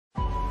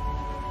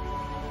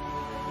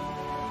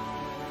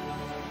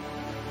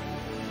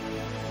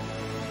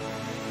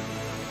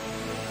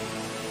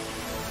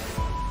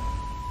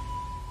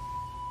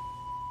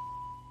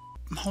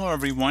Hello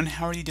everyone,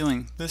 how are you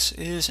doing? This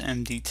is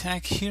MD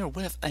Tech here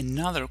with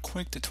another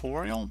quick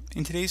tutorial.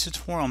 In today's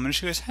tutorial, I'm going to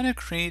show you guys how to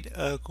create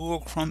a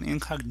Google Chrome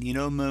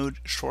Incognito mode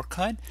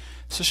shortcut.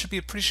 So this should be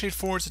a pretty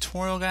straightforward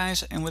tutorial,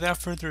 guys, and without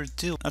further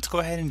ado, let's go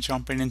ahead and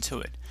jump right into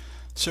it.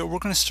 So we're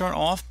going to start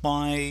off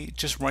by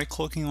just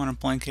right-clicking on a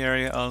blank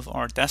area of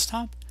our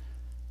desktop,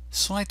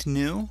 select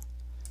New,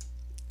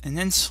 and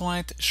then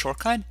select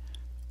Shortcut.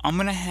 I'm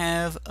going to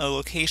have a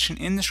location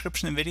in the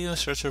description of the video,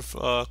 so it's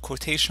a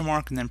quotation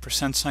mark and then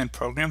 %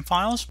 program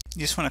files.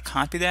 You just want to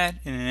copy that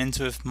and it ends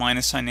with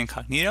 -sign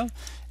incognito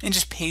and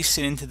just paste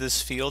it into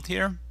this field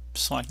here.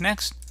 Select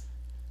next.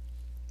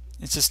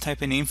 It's just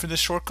type a name for the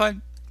shortcut.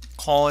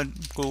 Call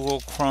it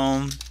Google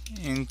Chrome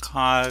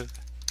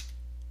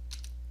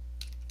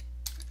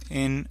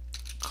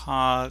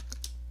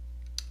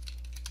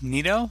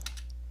Incognito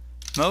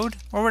mode,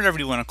 or whatever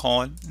you want to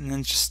call it, and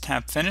then just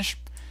tap finish.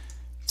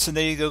 So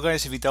there you go,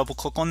 guys. If you double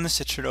click on this,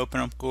 it should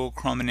open up Google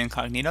Chrome in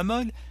incognito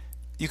mode.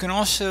 You can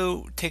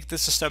also take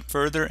this a step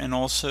further and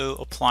also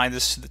apply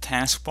this to the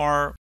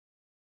taskbar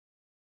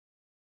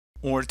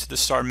or to the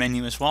start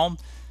menu as well.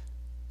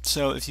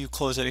 So if you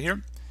close out of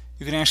here,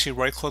 you can actually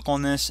right click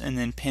on this and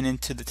then pin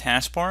it to the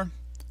taskbar,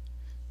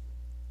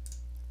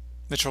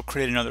 which will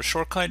create another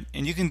shortcut.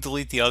 And you can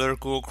delete the other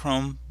Google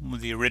Chrome,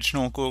 the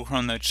original Google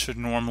Chrome that should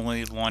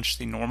normally launch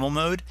the normal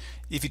mode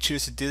if you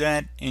choose to do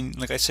that. And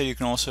like I said, you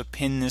can also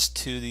pin this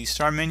to the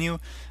start menu.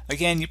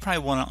 Again, you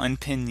probably want to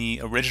unpin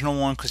the original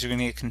one because you're going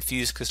to get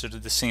confused because they're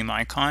the same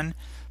icon.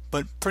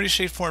 But pretty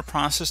straightforward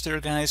process there,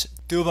 guys.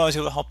 Do hope I was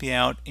able to help you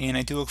out, and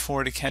I do look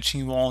forward to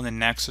catching you all in the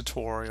next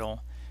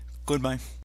tutorial. Goodbye.